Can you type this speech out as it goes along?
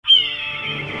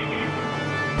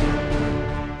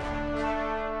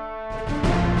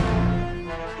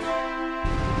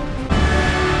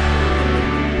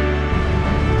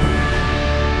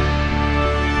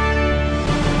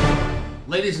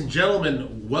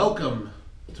gentlemen, welcome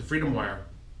to Freedom Wire,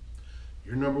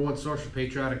 your number one source for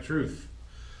patriotic truth.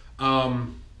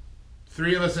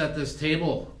 Three of us at this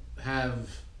table have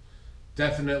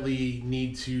definitely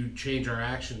need to change our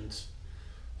actions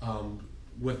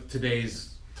with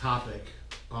today's topic.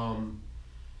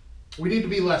 We need to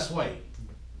be less white,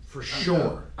 for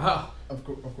sure. Of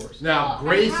course. Now, Well,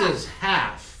 Grace half, is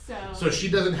half, so she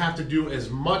doesn't have to do as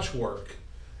much work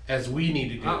as we need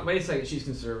to do. Wait a second, she's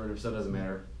conservative, so it doesn't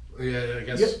matter. Yeah, I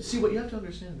guess. Yeah, see, what you have to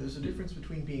understand, there's a difference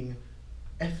between being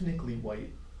ethnically white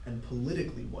and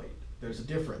politically white. There's a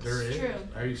difference. There is. True.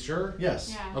 Are you sure?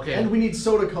 Yes. Yeah. Okay. And we need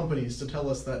soda companies to tell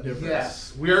us that difference.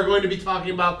 Yes, we are going to be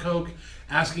talking about Coke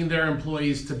asking their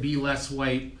employees to be less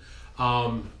white.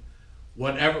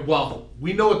 Whatever. Well,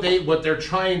 we know what they're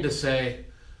trying to say,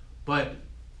 but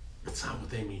that's not what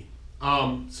they mean.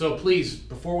 So please,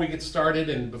 before we get started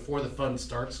and before the fun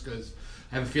starts, because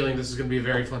I have a feeling this is going to be a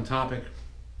very fun topic,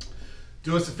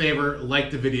 do us a favor,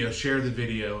 like the video, share the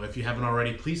video. If you haven't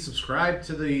already, please subscribe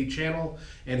to the channel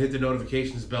and hit the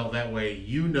notifications bell. That way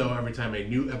you know every time a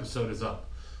new episode is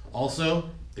up. Also,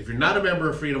 if you're not a member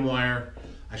of Freedom Wire,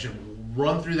 I should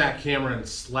run through that camera and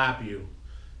slap you,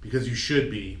 because you should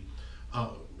be.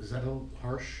 Is that a little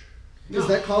harsh? Is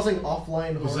that causing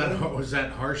offline harm? Was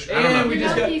that harsh? I don't know. And we You're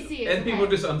just not got, PC, it's and people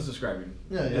okay. just unsubscribing.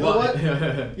 Yeah, you know Well, what?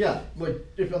 Yeah, like,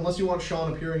 unless you want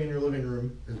Sean appearing in your living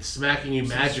room, And smacking you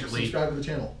magically. subscribe to the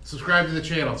channel. Subscribe to the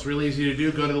channel. It's really easy to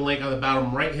do. Go to the link on the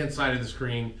bottom right-hand side of the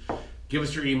screen. Give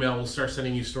us your email. We'll start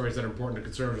sending you stories that are important to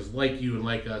conservatives like you and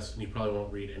like us, and you probably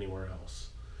won't read anywhere else.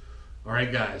 All right,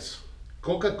 guys.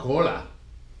 Coca-Cola.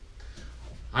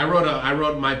 I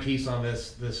wrote my piece on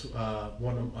this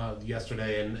one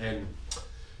yesterday, and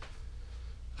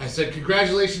I said,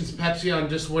 congratulations, Pepsi, on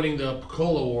just winning the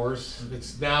Cola Wars.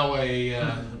 It's now a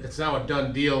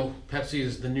done deal. Pepsi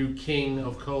is the new king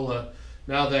of cola.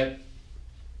 Now that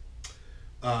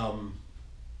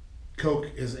Coke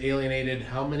has alienated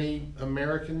how many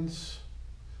Americans?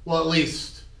 Well, at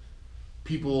least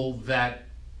people that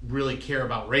really care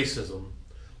about racism,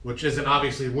 which isn't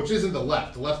the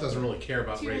left. The left doesn't really care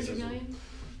about 200 racism. million?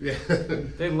 Yeah.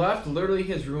 The left literally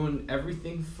has ruined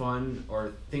everything fun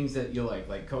or things that you like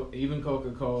even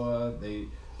Coca-Cola, they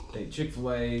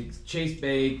Chick-fil-A, Chase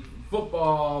Bake,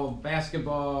 football,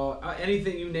 basketball,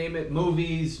 anything you name it,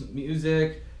 movies,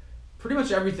 music, pretty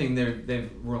much everything they've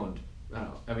ruined. I don't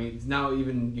know. I mean, now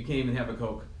even you can't even have a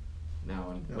Coke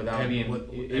now without being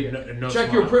no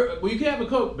check your well, you can have a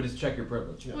Coke, but it's check your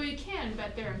privilege. Well, you can,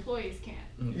 but their employees can't.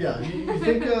 Yeah,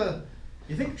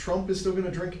 you think Trump is still going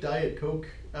to drink Diet Coke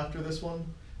after this one?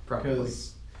 Probably.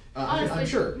 Because Honestly, I'm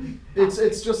sure.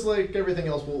 It's just like everything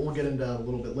else. We'll get into that a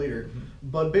little bit later.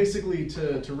 But basically,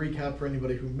 to recap for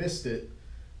anybody who missed it,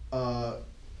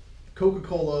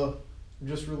 Coca-Cola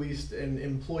just released an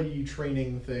employee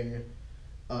training thing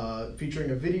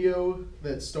featuring a video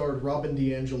that starred Robin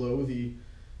DiAngelo, the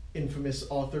infamous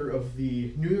author of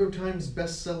the New York Times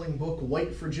best-selling book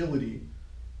White Fragility,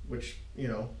 which,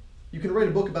 you can write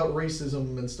a book about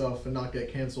racism and stuff and not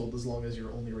get canceled as long as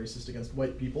you're only racist against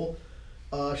white people.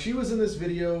 She was in this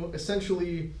video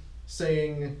essentially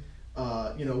saying,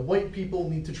 white people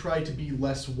need to try to be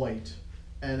less white.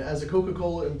 And as a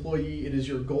Coca-Cola employee, it is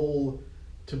your goal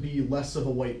to be less of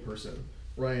a white person.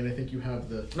 Ryan, I think you have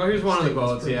the... No, here's one of the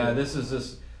statements quotes. Yeah, printed. this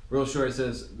is real short. It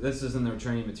says, this is in their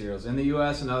training materials. In the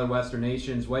U.S. and other Western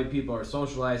nations, white people are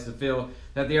socialized to feel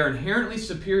that they are inherently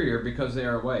superior because they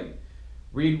are white.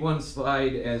 Read one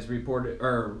slide as reported by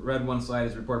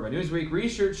Newsweek.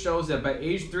 Research shows that by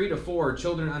age 3 to 4,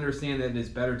 children understand that it is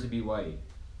better to be white.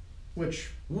 Which...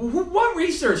 What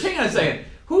research? Hang on a second.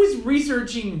 Who's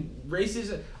researching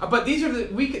racism? But these are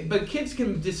but kids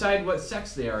can decide what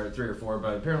sex they are at 3 or 4.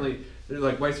 But apparently they're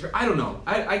like white. I don't know.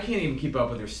 I can't even keep up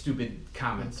with their stupid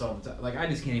comments all the time. Like I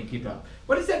just can't even keep up.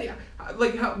 What is that?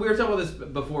 Like we were talking about this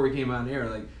before we came on air.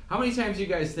 Like how many times do you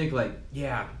guys think like,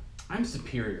 yeah, I'm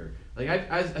superior. Like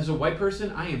as a white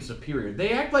person, I am superior.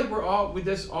 They act like we're all with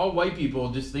this. All white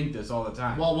people just think this all the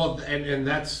time. Well, and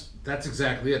that's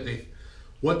exactly it.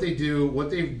 What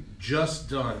they've just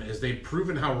done is they've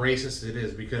proven how racist it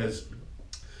is, because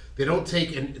they don't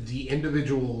take the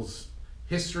individual's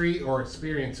history or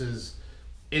experiences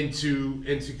into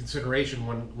consideration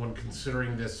when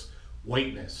considering this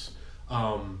whiteness.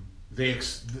 Do you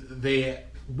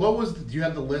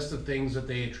have the list of things that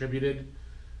they attributed?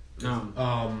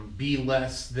 Be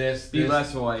less this. Be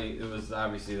less white. It was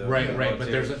obviously the right. But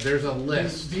there's a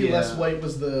list. Be less white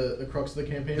was the crux of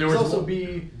the campaign. There was was also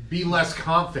be less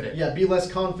confident. Yeah, be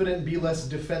less confident, be less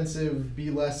defensive, be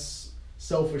less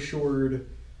self-assured.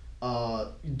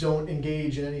 don't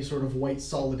engage in any sort of white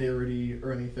solidarity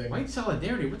or anything. White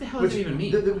solidarity? What the hell does it even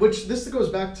mean? Which this goes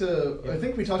back to, I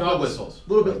think we talked Dog about this whistles.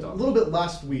 a Like dog little bit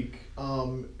last week.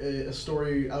 A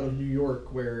story out of New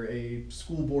York where a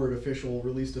school board official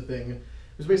released a thing. It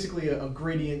was basically a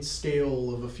gradient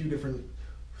scale of a few different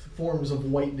forms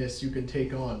of whiteness you can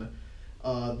take on.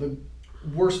 The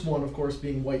worst one, of course,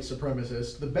 being white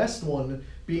supremacist. The best one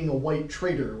being a white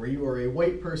traitor, where you are a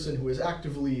white person who has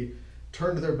actively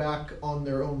turned their back on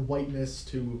their own whiteness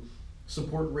to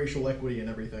support racial equity and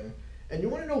everything. And you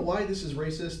want to know why this is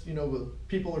racist? You know,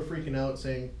 people are freaking out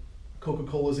saying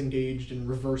Coca-Cola's engaged in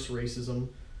reverse racism.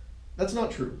 That's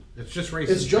not true. It's just racism.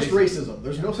 It's just racism.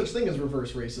 There's no such thing as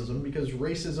reverse racism because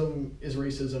racism is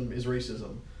racism is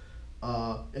racism.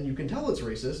 And you can tell it's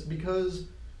racist because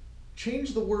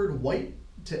change the word white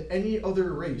to any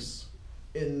other race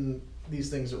in these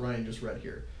things that Ryan just read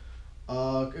here.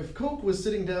 If Coke was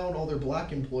sitting down all their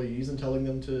black employees and telling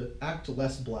them to act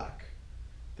less black,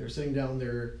 they're sitting down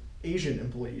their Asian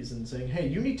employees and saying, hey,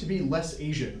 you need to be less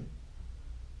Asian.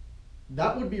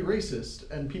 That would be racist,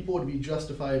 and people would be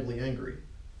justifiably angry.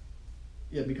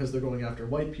 Yet because they're going after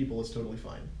white people, it's totally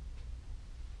fine.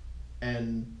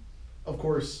 And, of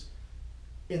course,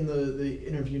 in the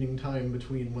intervening time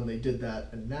between when they did that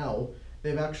and now,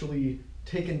 they've actually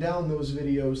taken down those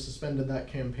videos, suspended that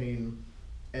campaign,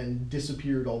 and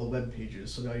disappeared all the web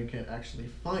pages, so now you can't actually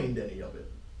find any of it.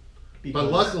 But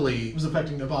Because luckily, it was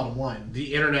affecting their bottom line.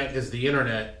 the internet is the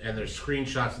internet, and there's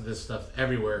screenshots of this stuff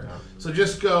everywhere. Yeah. So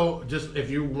just if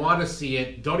you want to see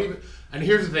it, don't even. And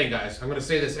here's the thing, guys. I'm going to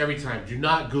say this every time. Do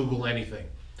not Google anything.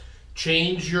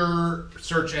 Change your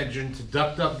search engine to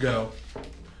DuckDuckGo.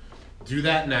 Do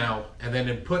that now, and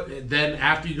then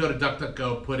after you go to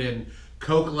DuckDuckGo, put in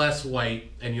Coke Less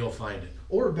White, and you'll find it.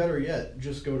 Or better yet,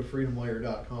 just go to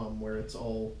freedomwire.com where it's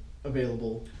all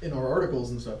available in our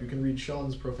articles and stuff. You can read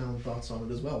Sean's profound thoughts on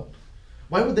it as well.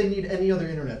 Why would they need any other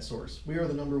internet source? We are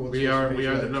the number one We source are for the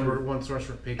patriotic number truth. one source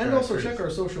for patriotic And also truth. check our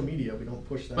social media. We don't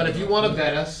push that. But if you want to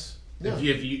vet us, Yeah.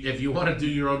 if you want to do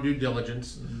your own due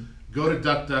diligence, go to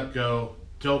DuckDuckGo.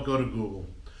 Don't go to Google.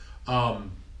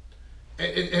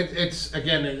 It's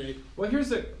again. Well, here's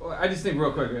the. I just think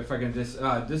real quick, if I can just.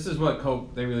 This is what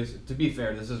Coke they released. To be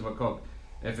fair, this is what Coke.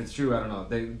 If it's true, I don't know.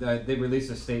 They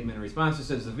released a statement in response that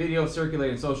says the video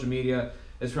circulating on social media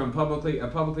is from a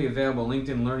publicly available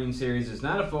LinkedIn Learning series. Is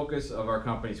not a focus of our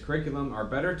company's curriculum. Our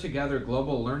Better Together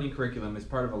global learning curriculum is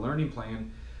part of a learning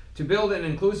plan to build an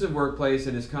inclusive workplace.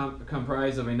 It is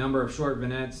comprised of a number of short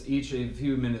vignettes, each a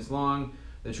few minutes long.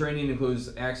 The training includes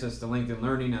access to LinkedIn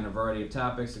Learning on a variety of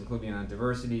topics, including on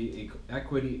diversity,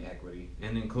 equity,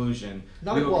 and inclusion.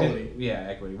 Not equality.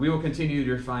 Equity. We will continue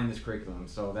to refine this curriculum.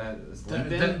 So that is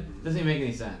LinkedIn doesn't even make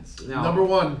any sense. No. Number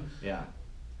one, Yeah.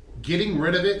 getting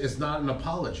rid of it is not an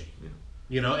apology. Yeah.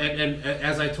 You know, and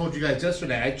as I told you guys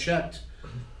yesterday, I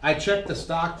checked the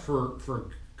stock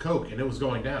for Coke, and it was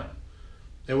going down.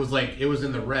 It was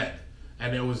in the red,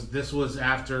 and this was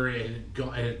after it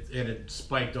had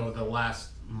spiked over the last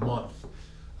month.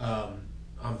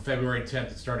 On February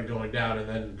 10th, it started going down, and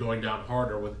then going down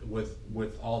harder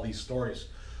with all these stories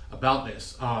about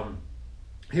this.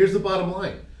 Here's the bottom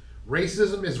line: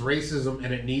 racism is racism,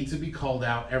 and it needs to be called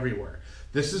out everywhere.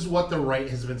 This is what the right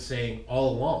has been saying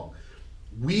all along.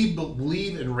 We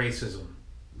believe in racism.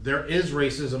 There is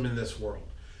racism in this world.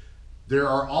 There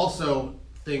are also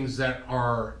things that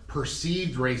are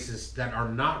perceived racist that are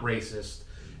not racist,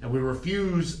 and we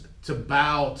refuse to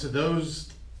bow to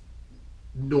those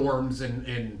norms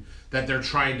and that they're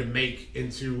trying to make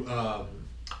into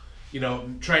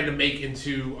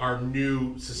our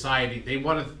new society. They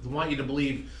want you to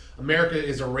believe America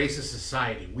is a racist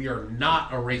society. We are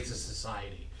not a racist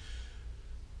society.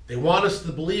 They want us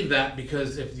to believe that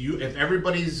because if you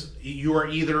are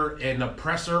either an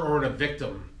oppressor or a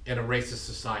victim in a racist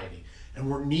society, and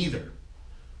we're neither.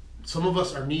 Some of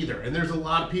us are neither, and there's a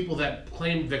lot of people that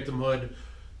claim victimhood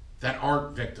that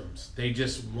aren't victims. They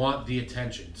just want the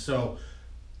attention. So,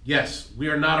 yes, we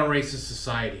are not a racist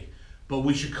society, but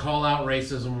we should call out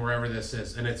racism wherever this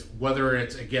is, and it's whether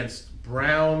it's against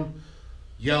brown,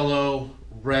 yellow,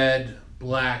 red,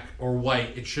 black, or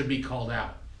white. It should be called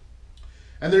out.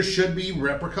 And there should be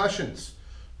repercussions.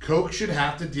 Coke should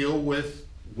have to deal with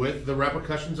the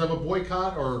repercussions of a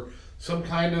boycott or some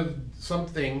kind of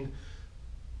something,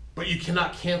 but you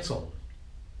cannot cancel.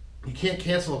 You can't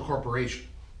cancel a corporation.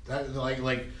 That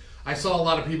like I saw a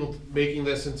lot of people making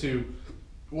this into,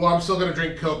 well, I'm still going to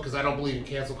drink Coke because I don't believe in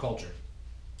cancel culture.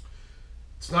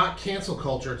 It's not cancel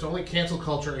culture. It's only cancel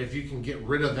culture if you can get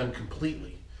rid of them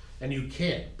completely, and you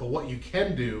can't. But what you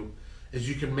can do is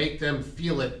you can make them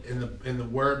feel it in the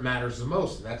where it matters the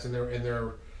most, and that's in their in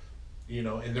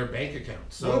their bank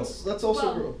account. So that's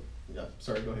also Well- yeah.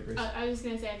 Sorry, go ahead, Grace. I was just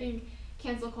gonna say, I think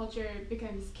cancel culture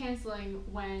becomes canceling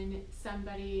when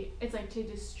somebody, it's like to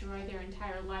destroy their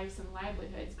entire lives and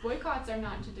livelihoods. Boycotts are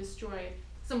not to destroy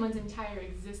someone's entire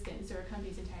existence or a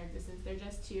company's entire existence. They're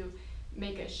just to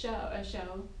make a show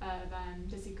of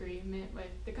disagreement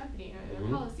with the company or their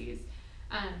Mhm. policies.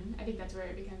 I think that's where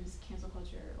it becomes cancel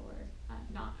culture or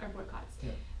boycotts.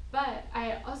 Yeah. But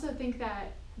I also think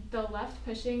that the left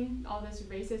pushing all this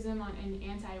racism and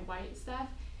anti-white stuff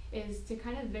is to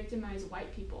kind of victimize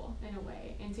white people in a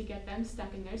way and to get them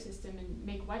stuck in their system and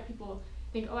make white people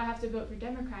think, oh, I have to vote for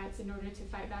Democrats in order to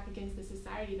fight back against the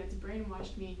society that's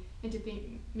brainwashed me into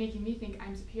making me think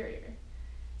I'm superior.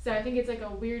 So I think it's like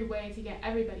a weird way to get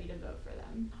everybody to vote for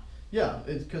them. Yeah,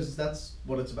 because that's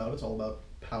what it's about. It's all about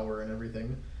power and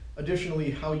everything.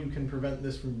 Additionally, how you can prevent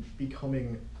this from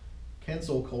becoming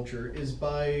cancel culture is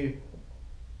by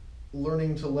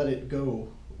learning to let it go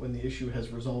when the issue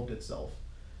has resolved itself.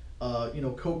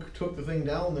 Coke took the thing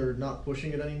down. They're not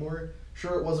pushing it anymore.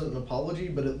 Sure, it wasn't an apology,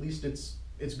 but at least it's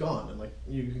gone, and like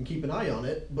you can keep an eye on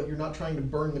it, but you're not trying to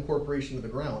burn the corporation to the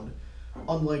ground.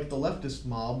 Unlike the leftist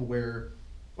mob, where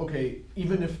okay,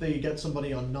 even if they get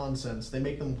somebody on nonsense, they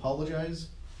make them apologize,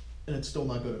 and it's still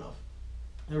not good enough.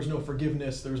 There's no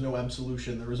forgiveness. There's no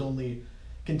absolution. There is only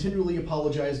continually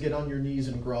apologize, get on your knees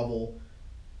and grovel,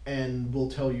 and we'll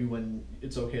tell you when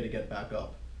it's okay to get back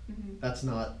up. Mm-hmm. That's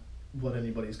not what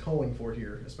anybody's calling for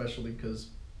here, especially because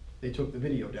they took the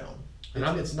video down. And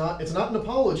I'm- It's not an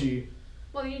apology.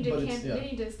 Well, they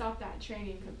need to stop that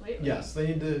training completely. Yes, they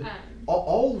need to. Um,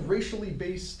 All racially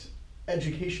based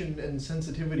education and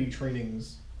sensitivity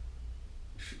trainings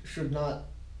should not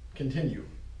continue.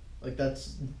 Like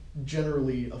that's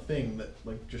generally a thing that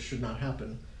like just should not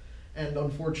happen. And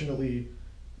unfortunately,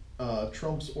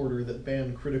 Trump's order that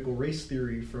banned critical race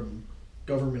theory from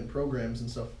government programs and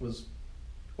stuff was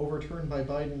overturned by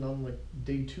Biden on like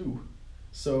day 2.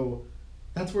 So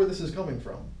that's where this is coming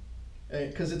from.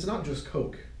 Because it's not just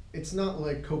Coke. It's not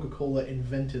like Coca-Cola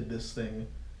invented this thing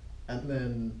and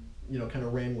then, kind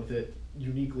of ran with it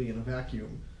uniquely in a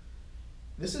vacuum.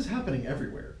 This is happening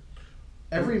everywhere.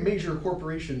 Every major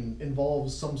corporation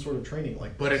involves some sort of training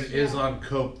like but this. it is on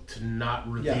Coke to not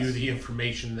review Yes. the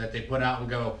information that they put out and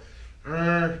go,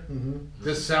 Mhm.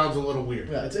 this sounds a little weird.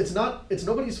 Yeah, it's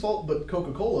nobody's fault but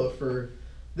Coca-Cola for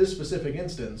this specific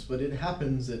instance, but it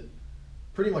happens at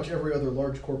pretty much every other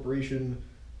large corporation,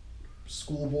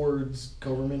 school boards,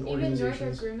 government Even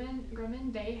organizations. Northrop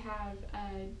Grumman, they have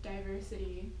a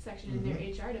diversity section in their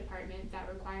Mm-hmm. HR department that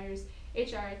requires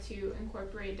HR to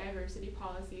incorporate diversity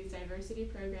policies, diversity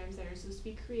programs that are supposed to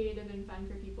be creative and fun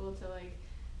for people to like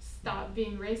stop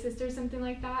being racist or something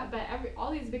like that. But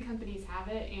all these big companies have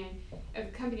it, and a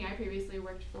company I previously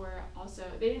worked for also,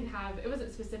 they didn't have, it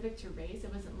wasn't specific to race.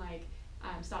 It wasn't like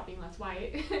stop being less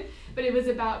white, but it was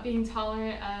about being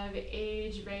tolerant of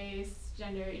age, race,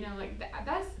 gender,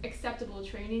 that's acceptable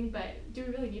training, but do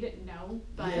we really need it? No.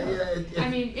 But I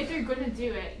mean, if you're gonna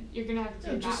do it, you're gonna have to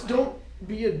do it Just that way. don't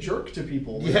be a jerk to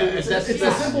people. Yeah, it's that's- a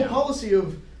that's- simple yeah. policy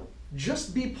of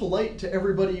just be polite to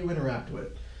everybody you interact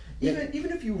with.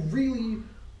 Even if you really,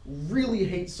 really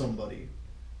hate somebody,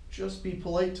 just be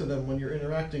polite to them when you're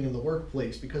interacting in the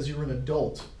workplace because you're an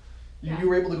adult. Yeah. You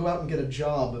were able to go out and get a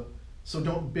job, so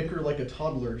don't bicker like a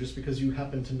toddler just because you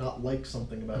happen to not like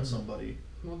something about somebody.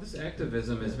 Well, this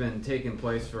activism has been taking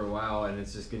place for a while, and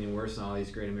it's just getting worse in all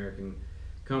these great American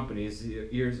companies.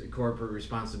 Corporate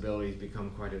responsibilities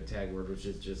become quite a tag word, which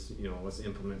is just, let's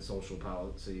implement social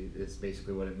policy. It's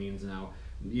basically what it means now.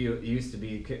 It used to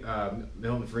be,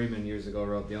 Milton Friedman years ago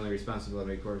wrote, the only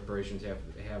responsibility corporations have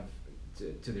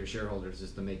to their shareholders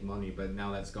is to make money, but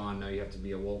now that's gone. Now you have to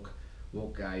be a woke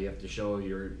guy. You have to show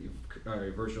your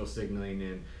virtual signaling,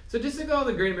 and so just think of all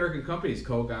the great American companies.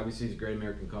 Coke obviously is a great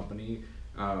American company.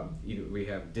 We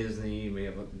have Disney. We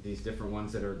have these different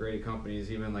ones that are great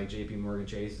companies. Even like J.P. Morgan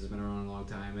Chase has been around a long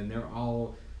time, and they're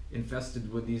all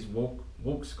infested with these woke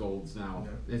scolds now.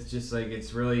 Yeah. It's just like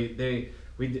it's really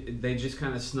they just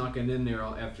kind of snuck it in there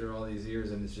after all these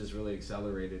years, and it's just really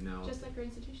accelerated now. Just like our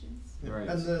institutions. Right.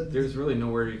 And There's really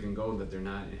nowhere you can go that they're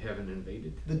not haven't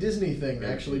invaded. the Disney thing Right.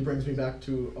 actually brings me back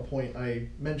to a point I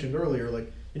mentioned earlier.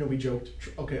 Like, we joked,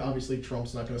 okay, obviously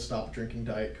Trump's not going to stop drinking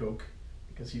Diet Coke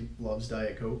because he loves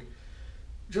Diet Coke.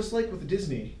 Just like with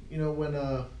Disney,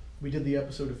 when we did the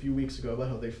episode a few weeks ago about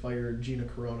how they fired Gina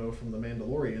Carano from The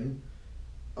Mandalorian,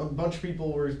 a bunch of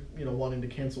people were, wanting to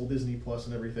cancel Disney Plus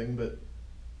and everything, but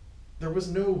there was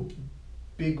no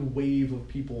big wave of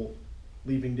people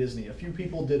leaving Disney. A few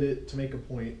people did it to make a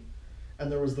point,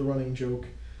 and there was the running joke,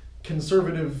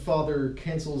 conservative father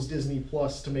cancels Disney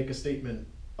Plus to make a statement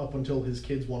up until his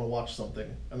kids want to watch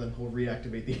something, and then he'll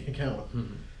reactivate the account.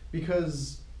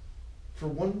 Because for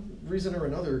one reason or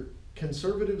another,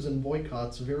 conservatives and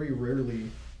boycotts very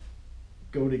rarely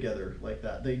go together like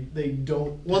that. They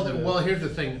don't. Well, tend to- well, here's the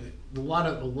thing.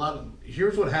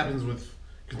 Here's what happens with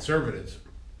conservatives.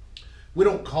 We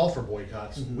don't call for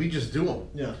boycotts. Mhm. We just do them.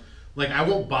 Yeah. Like, I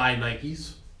won't buy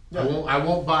Nikes. Yeah. I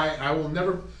won't buy. I will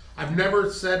never. I've never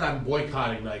said I'm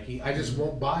boycotting Nike. I just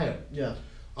won't buy them. Yeah.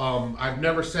 I've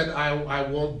never said I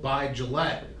won't buy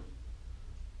Gillette,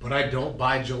 but I don't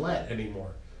buy Gillette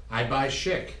anymore. I buy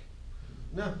Schick.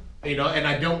 No. You know, and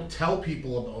I don't tell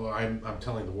people. I'm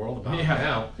telling the world about it Yeah.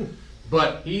 now.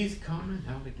 But He's coming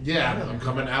out again. yeah, I'm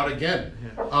coming out again.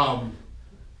 Yeah.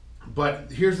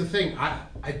 But here's the thing.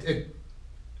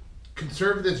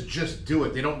 Conservatives just do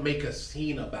it. They don't make a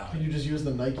scene about Can it. you just use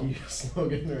the Nike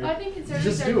slogan? Right? Well, I think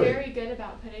conservatives Just are do it. very good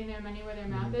about putting their money where their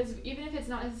mouth is. Even if it's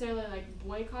not necessarily like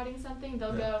boycotting something,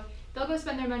 they'll go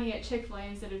spend their money at Chick-fil-A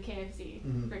instead of KFC,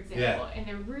 Mhm. for example. Yeah. And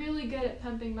they're really good at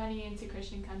pumping money into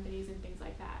Christian companies and things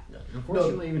like that.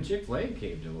 Unfortunately, even Chick-fil-A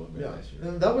caved a little bit Yeah, last year.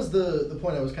 and that was the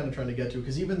point I was kind of trying to get to,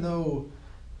 because even though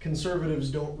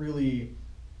conservatives don't really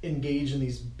engage in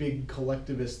these big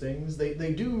collectivist things,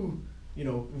 they do, you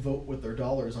know, vote with their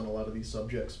dollars on a lot of these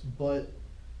subjects. But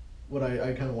what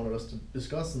I kind of wanted us to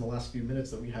discuss in the last few minutes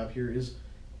that we have here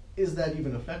is that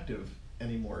even effective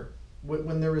anymore?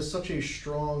 When there is such a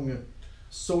strong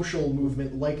social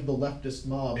movement like the leftist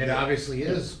mob. It obviously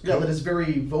is. Yeah, that is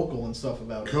very vocal and stuff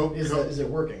about Coke- it. Coke- Is it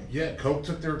working? Yeah, Coke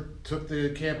took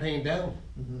the campaign down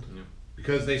Mm-hmm.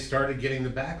 because they started getting the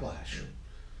backlash.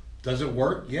 Does it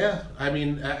work? Yeah. I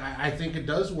mean, I think it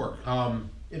does work.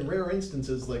 In rare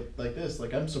instances like this,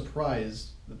 like I'm surprised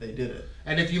that they did it.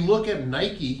 And if you look at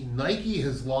Nike, Nike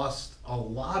has lost a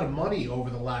lot of money over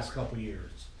the last couple of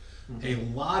years. A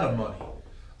lot of money.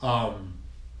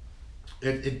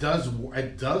 It does work.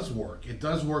 It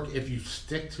does work if you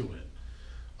stick to it.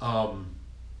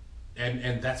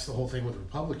 And that's the whole thing with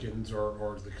Republicans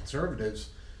or the conservatives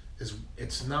is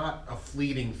it's not a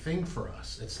fleeting thing for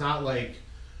us. It's not like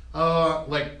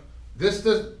the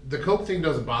Coke thing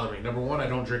doesn't bother me. Number one, I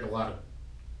don't drink a lot of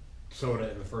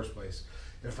soda in the first place.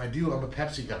 If I do, I'm a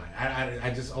Pepsi guy. I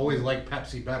just always like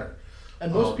Pepsi better.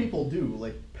 And most people do.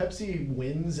 Like Pepsi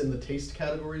wins in the taste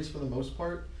categories for the most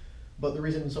part. But the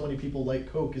reason so many people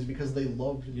like Coke is because they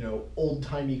love, you know,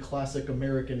 old-timey classic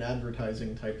American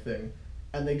advertising type thing.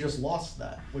 And they just lost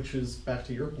that, which is, back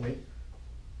to your point,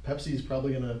 Pepsi's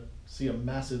probably going to see a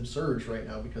massive surge right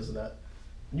now because of that.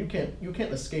 You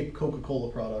can't escape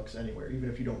Coca-Cola products anywhere,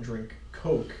 even if you don't drink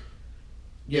Coke.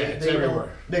 Yeah, it's They don't-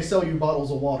 everywhere. They sell you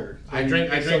bottles of water. I They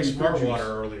drank sell you Smart fruit juice. Water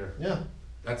earlier. Yeah.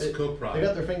 That's They- a Coke They product.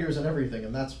 got their fingers in everything,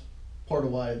 and that's part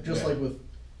of why, just Yeah. like with,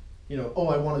 you know, oh,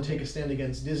 I want to take a stand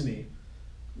against Disney.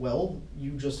 Well,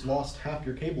 you just lost half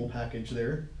your cable package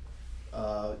there.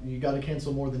 You got to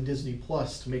cancel more than Disney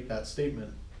Plus to make that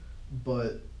statement.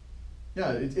 But,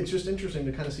 yeah, it's just interesting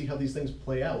to kind of see how these things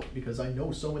play out, because I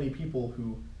know so many people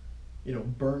who, you know,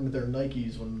 burned their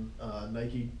Nikes when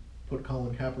Nike put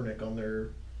Colin Kaepernick on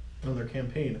their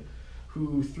campaign,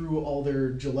 who threw all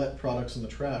their Gillette products in the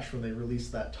trash when they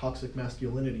released that toxic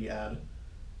masculinity ad.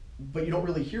 But you don't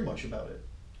really hear much about it,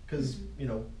 because, you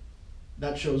know,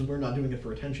 that shows we're not doing it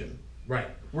for attention. Right.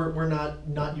 We're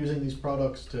not using these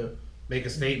products to, Make a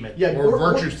statement. Yeah, or or-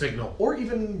 virtue signal. or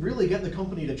even really get the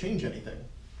company to change anything.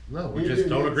 No, we just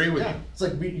don't agree with yeah. you. It's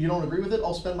like, you don't agree with it,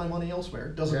 I'll spend my money elsewhere.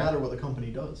 Doesn't Yeah. matter what the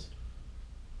company does.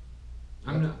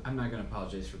 I'm not gonna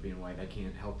apologize for being white. I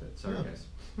can't help it. Sorry, Yeah. guys.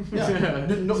 Yeah.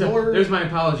 No, So, nor- there's my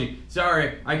apology.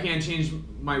 Sorry, I can't change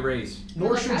my race.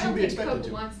 Nor Like, should I you don't be think expected Coke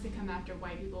to. wants to come after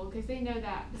white people because they know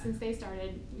that since they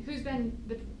started, who's been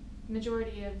the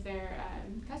majority of their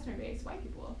customer base? White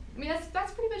people. I mean,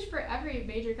 that's pretty much for every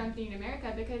major company in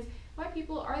America because white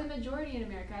people are the majority in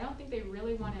America. I don't think they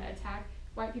really want to attack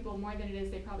white people more than it is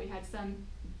they probably had some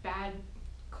bad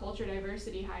culture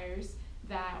diversity hires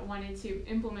that wanted to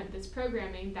implement this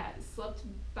programming that slipped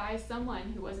by someone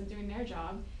who wasn't doing their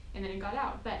job and then it got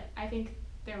out. But I think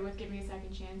they're worth giving a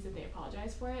second chance if they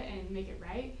apologize for it and make it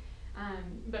right.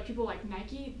 But people like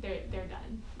Nike, they're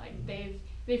done. Like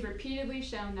they've repeatedly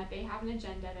shown that they have an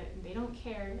agenda that they don't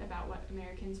care about what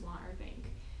Americans want or think.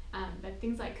 But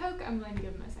things like Coke, I'm willing to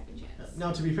give them a second chance.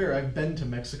 Now, to be fair, I've been to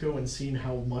Mexico and seen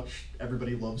how much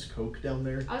everybody loves Coke down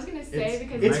there. I was gonna say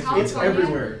because it's in California,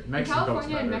 everywhere. in Mexico's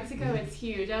California and better. Mexico, it's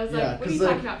huge. I was Yeah, like, what are you 'cause,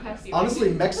 talking like, about Pepsi?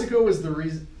 Honestly, Mexico is the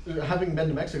reason. Having been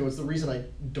to Mexico, it's the reason I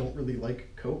don't really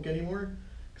like Coke anymore.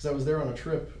 Because I was there on a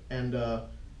trip, and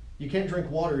you can't drink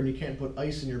water and you can't put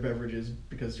ice in your beverages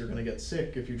because you're going to get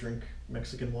sick if you drink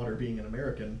Mexican water being an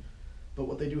American. But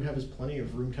what they do have is plenty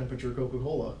of room temperature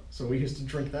Coca-Cola. So we used to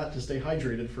drink that to stay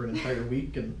hydrated for an entire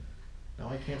week, and now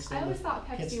I can't I stand always it. thought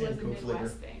Can't Pepsi stand was a Coke flavor.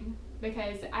 Midwest thing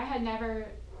because I had never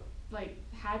like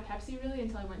had Pepsi really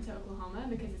until I went to Oklahoma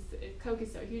because Coke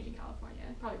is so huge in California,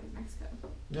 probably because Mexico.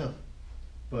 Yeah.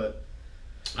 But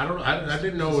I don't know. I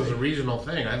didn't know it was a regional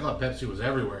thing. I thought Pepsi was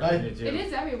everywhere. I- Me too. It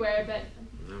is everywhere, but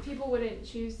people wouldn't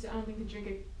choose to, I don't think, to drink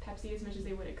a Pepsi as much as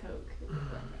they would a Coke.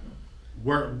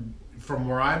 Where I'm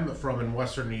from in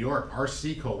Western New York,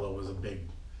 RC Cola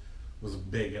was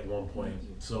big at one point.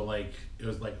 So like it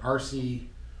was like RC,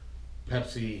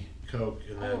 Pepsi, Coke,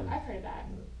 and Oh, then I've heard of that.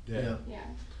 yeah. Yeah.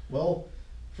 well,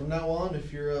 from now on,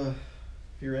 if you're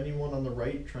anyone on the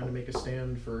right trying to make a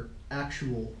stand for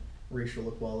actual racial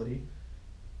equality,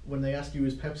 when they ask you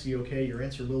is Pepsi okay, your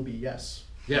answer will be yes.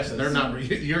 Yes, Because- they're not.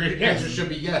 Your answer should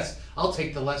be yes. I'll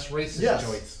take the less racist Yes.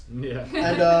 choice. Yeah.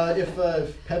 And if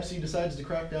Pepsi decides to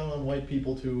crack down on white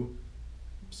people too,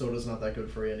 soda's not that good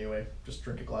for you anyway. Just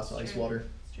drink a glass of ice True. water.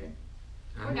 It's true.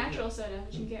 Or natural soda,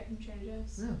 which you can get from Trader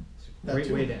Joe's. Yeah. That Great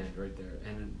too. way to end right there,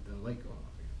 and the light going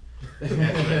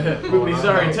Oh, off.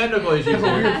 Sorry, technical issues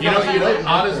here. You know,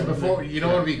 honest before. You know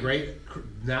what would be great?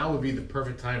 Now would be the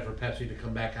perfect time for Pepsi to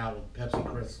come back out with Pepsi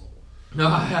Crystal.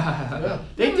 Yeah.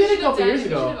 They We did a should've couple done- years We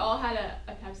should have ago. all had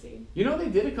a Pepsi. You know, they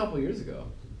did a couple years ago.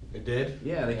 It did.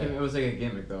 Yeah, they came. It was like a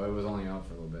gimmick though. It was only out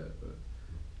for a little bit. But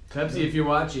Pepsi, if you're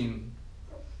watching,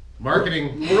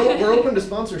 Marketing We're open to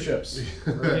sponsorships.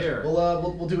 we're here.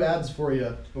 We'll do ads for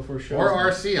you before shows. or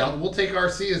RC. We'll take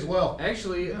RC as well.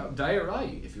 Actually, Diet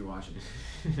Right, if you're watching.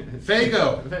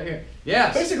 Fago.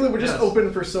 Yes. Basically, we're just Yes.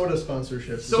 open for soda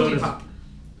sponsorships. Soda does- pop.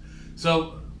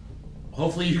 So,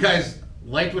 hopefully you guys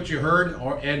liked what you heard,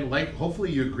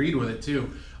 hopefully you agreed with it too.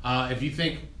 If you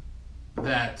think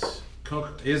that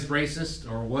Coke is racist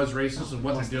or was racist and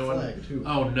what Lost they're the doing, flag, too.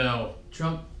 oh no,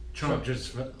 Trump. Trump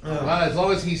just as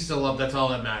long as he's still up, that's all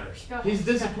that matters. Go He's ahead.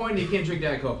 disappointed he can't drink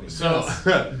Diet Coke. So,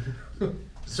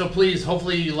 so please,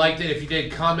 hopefully you liked it. If you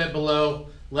did, comment below.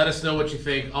 Let us know what you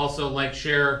think. Also, like,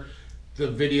 share the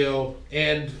video,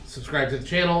 and subscribe to the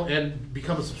channel, and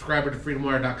become a subscriber to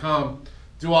freedomwire.com.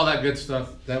 Do all that good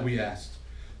stuff that we asked.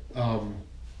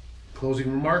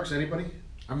 Closing remarks, anybody?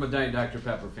 I'm a Diet Dr.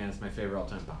 Pepper fan. It's my favorite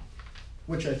all-time pop.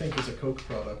 Which I think is a Coke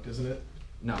product, isn't it?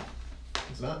 No,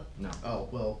 It's not? no. Oh,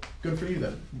 well, good for you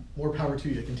then. More power to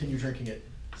you. Continue drinking it.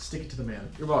 Stick it to the man.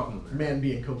 You're welcome. America. Man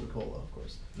being Coca-Cola, of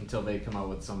course. Until they come out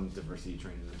with some diversity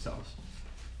training themselves.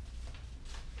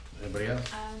 Anybody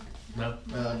else? No?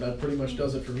 That pretty much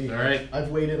does it for me. All right. I've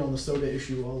weighed in on the soda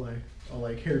issue all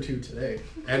I care to today.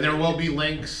 And there will be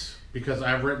links, because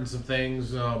I've written some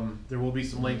things. There will be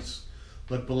some links.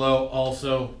 Look below.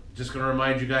 Also, just going to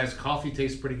remind you guys, coffee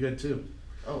tastes pretty good too.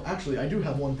 Oh, actually, I do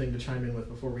have one thing to chime in with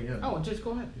before we end. Oh, just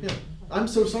go ahead. Yeah. I'm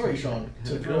so sorry, Sean,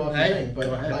 to throw off your Hey, thing, but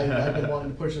go ahead. I've been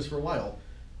wanting to push this for a while.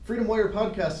 Freedom Wire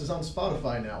Podcast is on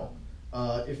Spotify now.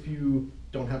 If you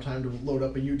don't have time to load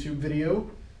up a YouTube video,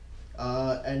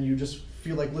 and you just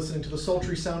feel like listening to the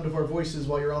sultry sound of our voices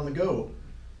while you're on the go,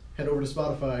 head over to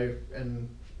Spotify and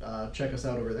check us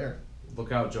out over there.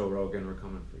 Look out, Joe Rogan. We're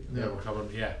coming for you. Yeah, we're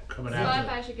coming after.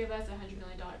 Spotify should give us $100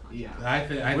 million contract. Yeah. I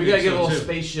We think gotta get so a little too.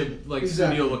 spaceship, like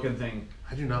Exactly. studio looking thing.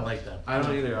 I do not like that. I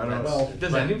don't either. I don't. Well,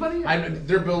 Does but anybody?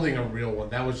 they're building a real one.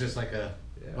 That was just like a.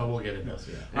 Yeah. But we'll get into it.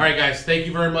 Yeah. All right, guys. Thank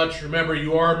you very much. Remember,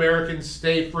 you are Americans.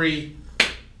 Stay free.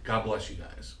 God bless you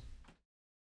guys.